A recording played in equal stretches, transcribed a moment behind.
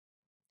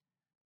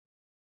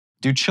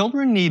Do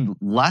children need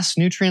less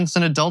nutrients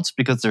than adults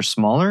because they're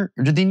smaller,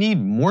 or do they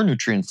need more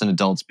nutrients than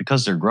adults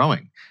because they're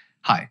growing?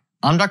 Hi,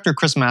 I'm Dr.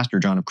 Chris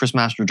Masterjohn of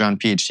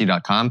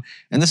chrismasterjohnphd.com,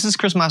 and this is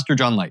Chris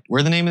Masterjohn Lite,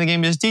 where the name of the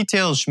game is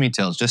details,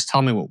 schmeetails, just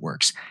tell me what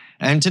works.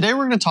 And today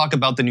we're going to talk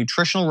about the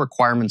nutritional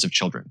requirements of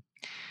children.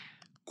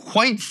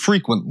 Quite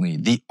frequently,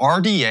 the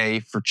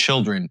RDA for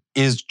children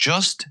is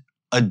just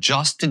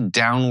adjusted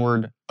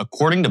downward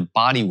according to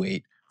body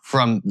weight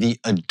from the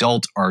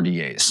adult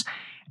RDAs.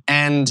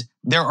 And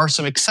there are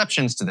some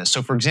exceptions to this.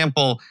 So for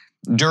example,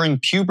 during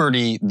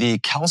puberty, the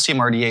calcium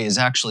RDA is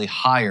actually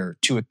higher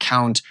to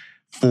account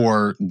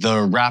for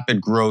the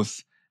rapid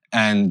growth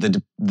and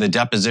the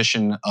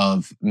deposition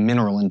of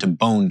mineral into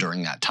bone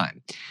during that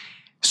time.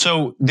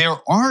 So there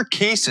are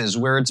cases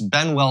where it's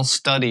been well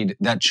studied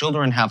that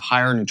children have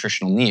higher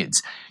nutritional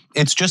needs.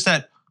 It's just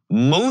that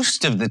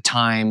most of the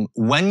time,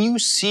 when you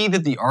see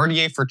that the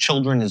RDA for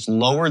children is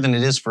lower than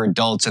it is for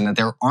adults and that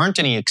there aren't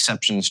any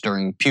exceptions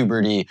during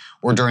puberty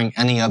or during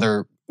any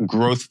other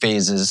growth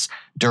phases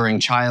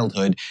during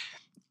childhood,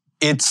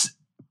 it's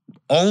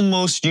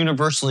almost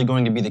universally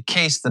going to be the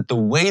case that the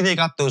way they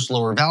got those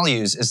lower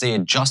values is they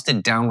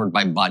adjusted downward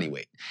by body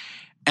weight.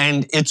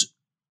 And it's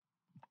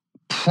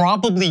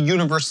probably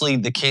universally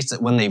the case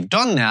that when they've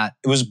done that,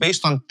 it was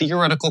based on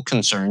theoretical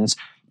concerns.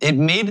 It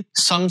made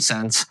some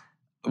sense,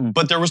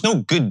 but there was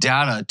no good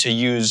data to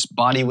use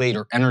body weight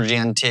or energy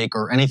intake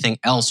or anything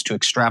else to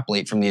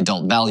extrapolate from the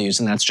adult values,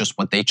 and that's just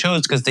what they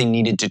chose because they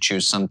needed to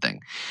choose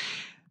something.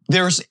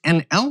 There's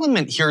an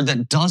element here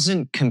that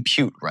doesn't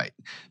compute right,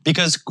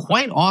 because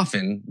quite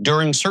often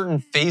during certain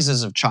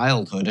phases of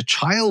childhood, a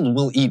child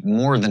will eat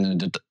more than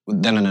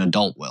an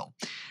adult will.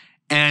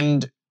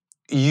 And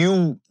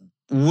you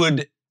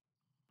would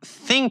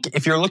think,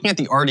 if you're looking at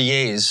the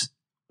RDAs,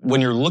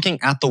 when you're looking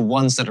at the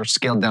ones that are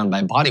scaled down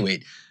by body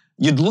weight,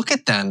 you'd look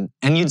at them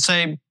and you'd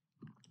say,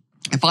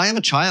 if I have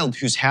a child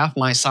who's half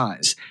my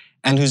size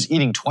and who's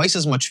eating twice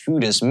as much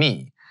food as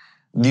me,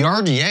 the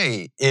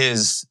RDA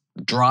is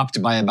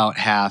dropped by about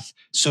half,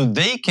 so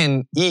they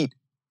can eat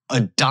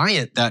a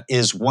diet that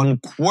is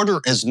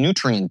 1/4 as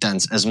nutrient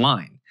dense as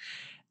mine.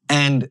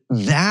 And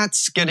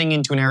that's getting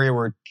into an area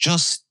where it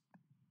just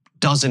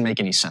doesn't make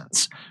any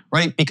sense,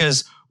 right?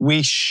 Because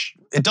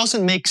it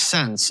doesn't make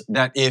sense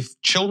that if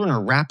children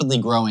are rapidly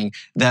growing,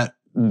 that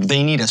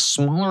they need a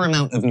smaller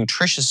amount of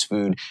nutritious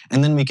food,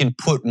 and then we can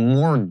put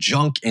more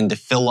junk in to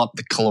fill up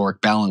the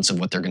caloric balance of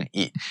what they're going to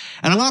eat.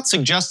 And I'm not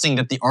suggesting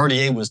that the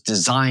RDA was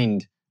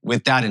designed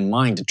with that in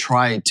mind to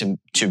try to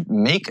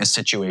make a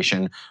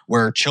situation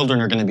where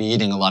children are going to be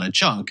eating a lot of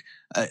junk.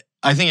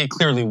 I think it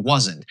clearly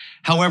wasn't.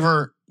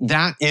 However,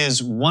 that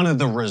is one of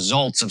the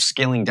results of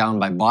scaling down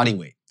by body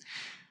weight.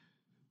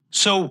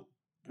 So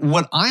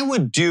what I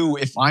would do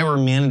if I were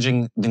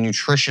managing the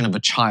nutrition of a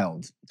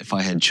child, if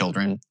I had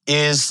children,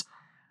 is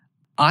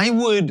I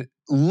would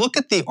look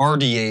at the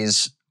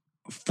RDAs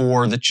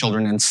for the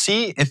children and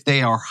see if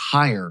they are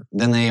higher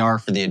than they are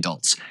for the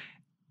adults.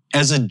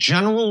 As a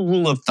general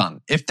rule of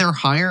thumb, if they're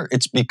higher,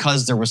 it's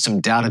because there was some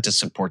data to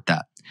support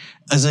that.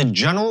 As a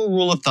general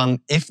rule of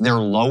thumb, if they're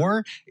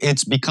lower,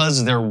 it's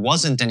because there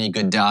wasn't any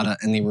good data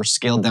and they were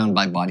scaled down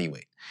by body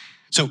weight.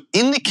 So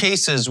in the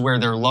cases where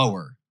they're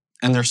lower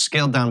and they're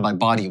scaled down by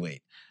body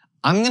weight,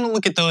 I'm going to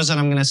look at those and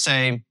I'm going to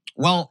say,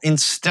 well,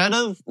 instead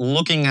of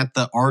looking at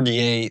the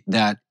RDA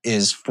that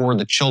is for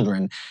the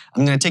children,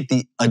 I'm going to take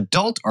the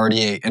adult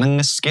RDA and I'm going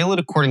to scale it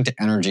according to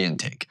energy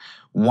intake.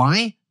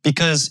 Why?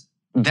 Because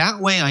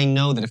that way I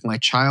know that if my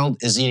child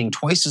is eating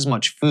twice as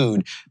much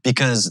food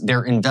because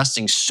they're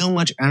investing so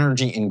much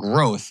energy in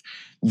growth,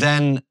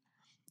 then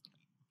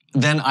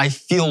I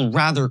feel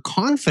rather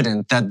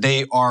confident that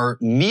they are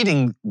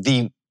meeting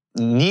the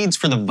needs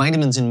for the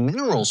vitamins and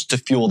minerals to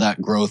fuel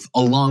that growth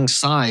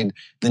alongside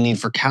the need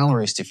for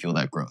calories to fuel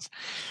that growth.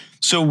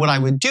 So what I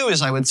would do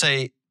is I would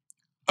say,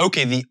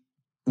 okay,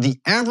 the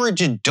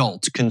average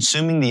adult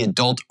consuming the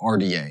adult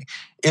RDA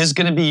is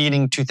going to be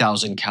eating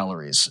 2,000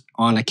 calories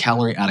on a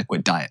calorie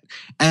adequate diet.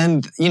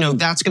 And,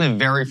 that's going to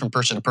vary from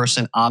person to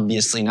person.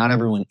 Obviously, not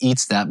everyone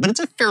eats that, but it's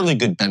a fairly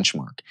good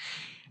benchmark.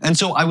 And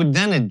so I would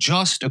then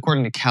adjust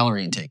according to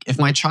calorie intake. If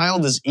my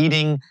child is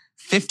eating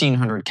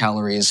 1,500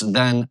 calories,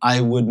 then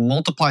I would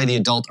multiply the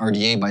adult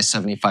RDA by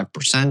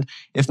 75%.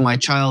 If my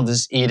child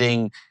is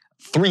eating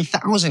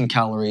 3,000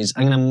 calories,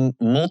 I'm going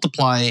to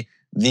multiply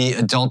the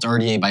adult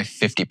RDA by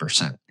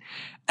 50%.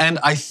 And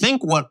I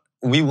think what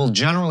we will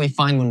generally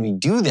find when we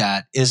do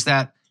that is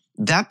that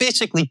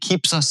basically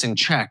keeps us in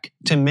check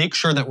to make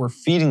sure that we're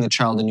feeding the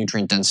child a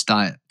nutrient-dense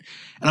diet.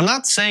 And I'm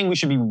not saying we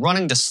should be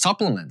running to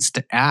supplements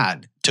to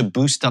add to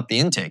boost up the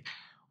intake.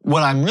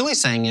 What I'm really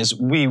saying is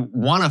we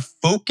want to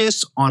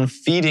focus on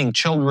feeding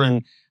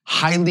children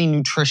highly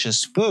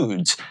nutritious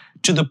foods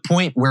to the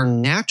point where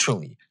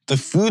naturally the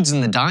foods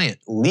in the diet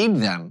lead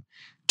them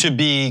to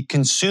be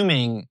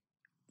consuming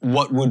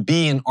what would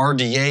be an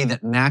RDA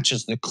that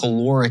matches the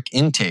caloric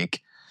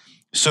intake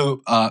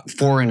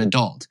for an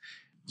adult.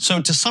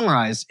 So to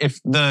summarize,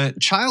 if the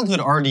childhood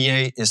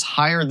RDA is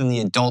higher than the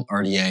adult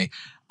RDA,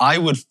 I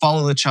would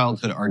follow the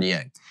childhood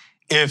RDA.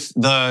 If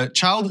the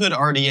childhood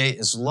RDA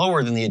is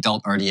lower than the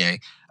adult RDA,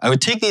 I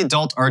would take the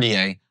adult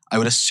RDA, I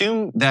would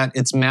assume that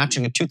it's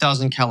matching a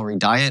 2,000 calorie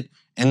diet,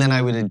 and then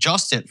I would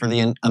adjust it for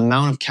the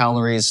amount of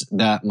calories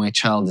that my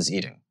child is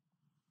eating.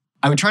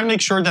 I would try to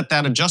make sure that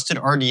that adjusted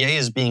RDA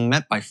is being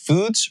met by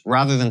foods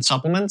rather than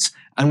supplements.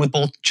 And with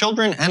both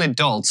children and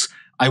adults,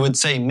 I would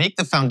say make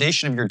the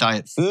foundation of your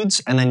diet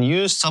foods and then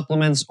use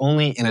supplements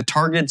only in a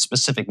targeted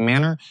specific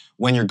manner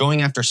when you're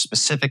going after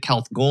specific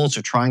health goals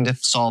or trying to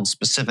solve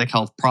specific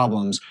health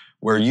problems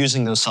where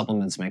using those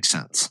supplements makes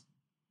sense.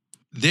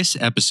 This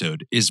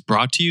episode is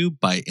brought to you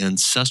by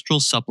Ancestral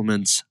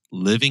Supplements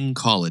Living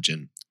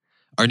Collagen.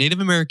 Our Native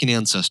American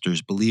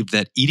ancestors believed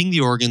that eating the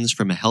organs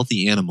from a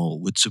healthy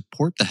animal would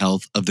support the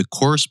health of the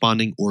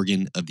corresponding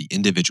organ of the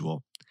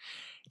individual.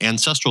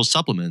 Ancestral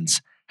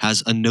Supplements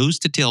has a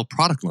nose-to-tail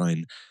product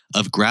line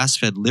of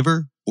grass-fed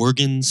liver,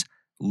 organs,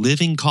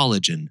 living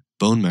collagen,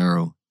 bone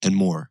marrow, and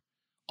more,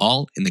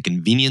 all in the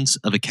convenience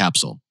of a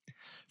capsule.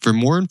 For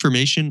more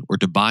information or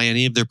to buy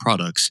any of their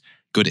products,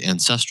 go to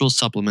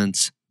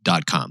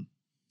ancestralsupplements.com.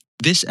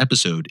 This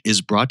episode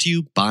is brought to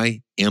you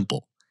by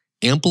Ample.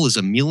 Ample is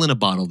a meal in a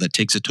bottle that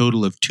takes a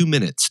total of 2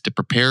 minutes to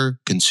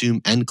prepare,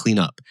 consume, and clean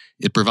up.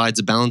 It provides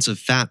a balance of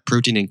fat,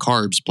 protein, and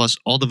carbs, plus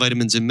all the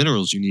vitamins and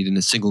minerals you need in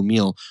a single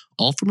meal,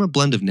 all from a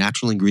blend of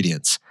natural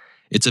ingredients.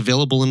 It's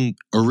available in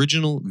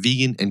original,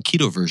 vegan, and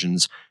keto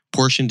versions,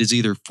 portioned as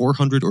either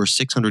 400 or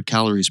 600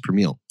 calories per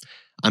meal.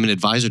 I'm an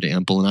advisor to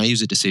Ample, and I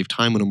use it to save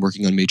time when I'm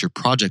working on major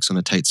projects on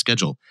a tight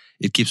schedule.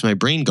 It keeps my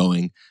brain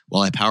going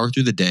while I power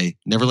through the day,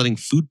 never letting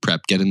food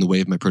prep get in the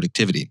way of my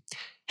productivity.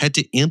 Head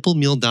to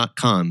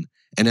amplemeal.com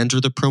and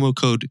enter the promo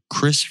code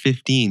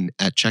CHRIS15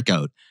 at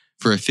checkout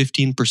for a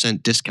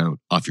 15% discount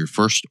off your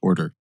first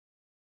order.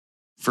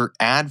 For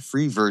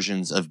ad-free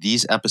versions of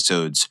these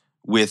episodes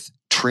with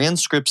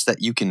transcripts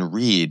that you can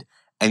read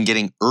and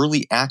getting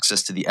early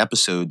access to the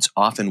episodes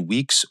often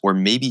weeks or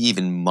maybe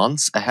even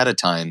months ahead of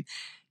time,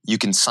 you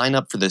can sign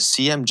up for the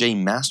CMJ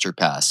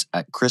Masterpass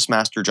at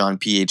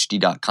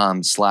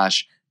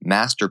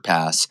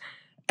chrismasterjohnphd.com/masterpass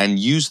and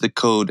use the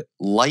code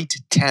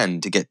LITE10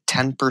 to get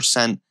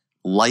 10%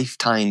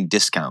 lifetime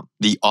discount.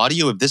 The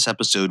audio of this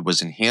episode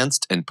was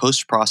enhanced and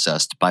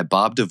post-processed by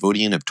Bob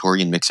Devodian of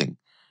Torian Mixing.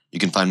 You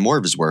can find more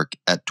of his work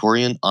at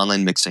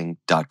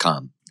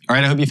torianonlinemixing.com. All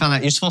right, I hope you found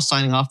that useful.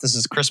 Signing off, this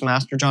is Chris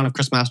Masterjohn of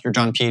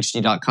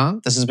chrismasterjohnphd.com.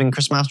 This has been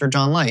Chris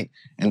Masterjohn Lite,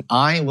 and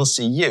I will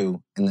see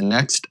you in the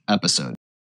next episode.